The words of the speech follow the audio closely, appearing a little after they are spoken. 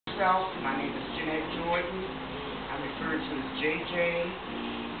myself. My name is Jeanette Jordon. I'm referred to as JJ,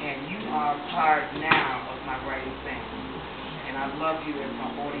 and you are part now of my writing family. And I love you as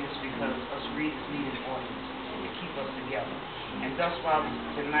my audience because us readers need an audience to keep us together. And thus far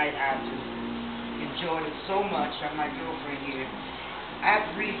tonight, I've just enjoyed it so much. I'm my girlfriend here. I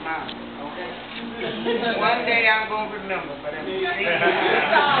have to read mine, okay? One day I'm going to remember, but at the same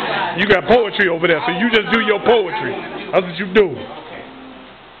time... You got poetry over there, so you just do your poetry. That's what you do. Okay.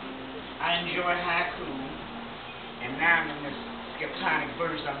 I enjoy haiku, and now I'm in this schematic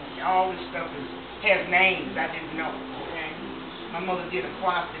verse. All this stuff has names I didn't know, okay? My mother did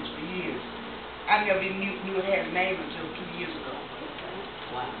acrostics for years. I never even knew it had a name until 2 years ago.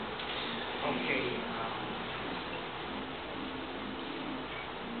 Wow. Okay.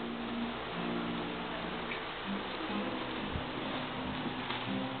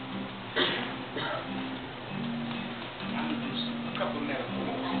 Couple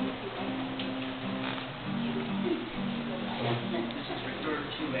metaphors. This is referred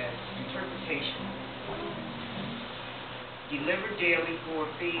to as interpretation. Delivered daily for a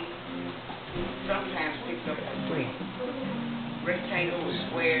fee, sometimes picked up for free. Rectangle or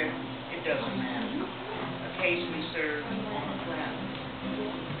square, it doesn't matter. Occasionally served on a platter.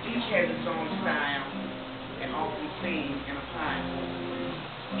 Each has its own style and often seen in appliances.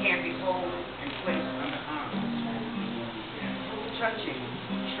 Can be folded and placed under arms. Touching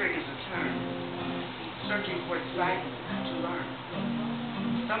triggers a turn, searching for excitement to learn.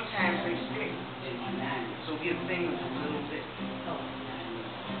 Sometimes they stick, so give things a little bit.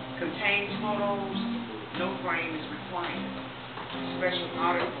 Contains photos, no frame is required. Special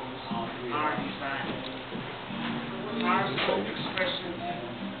articles are designed. Horoscope expression,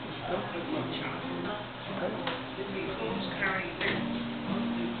 good luck charm. Includes current events,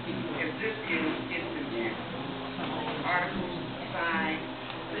 as this is instantaneous. Articles signed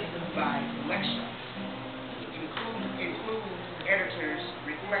by selections, include editors'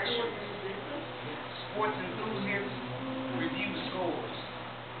 reflections, sports enthusiasts, review scores.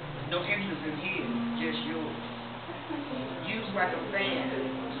 No interest in his, just yours. Used like a fan to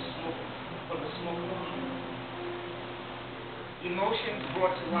smoke for the smoke room. Emotions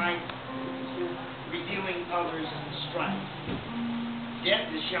brought to light, reviewing others' strife. Death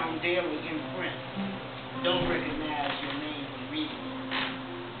is shown daily in print. Don't recognize your name when reading.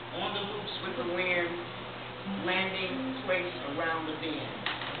 On the loops with the wind, landing place around the bend.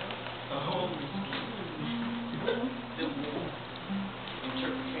 The whole is the war.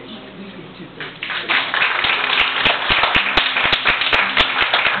 Interpretation.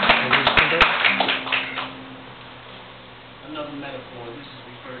 Another metaphor. This is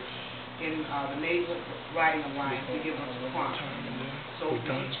referred in the neighborhood writing alliance. We give us a prompt. So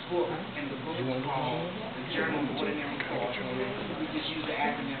each book in the book is called The Journal of Ordinary Thought. We just use the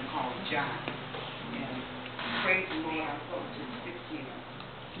acronym called JOHN. And praise the Lord, I published it 16.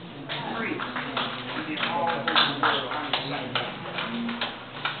 Free. We did all over the world on the site.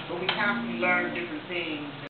 But we constantly learn different things.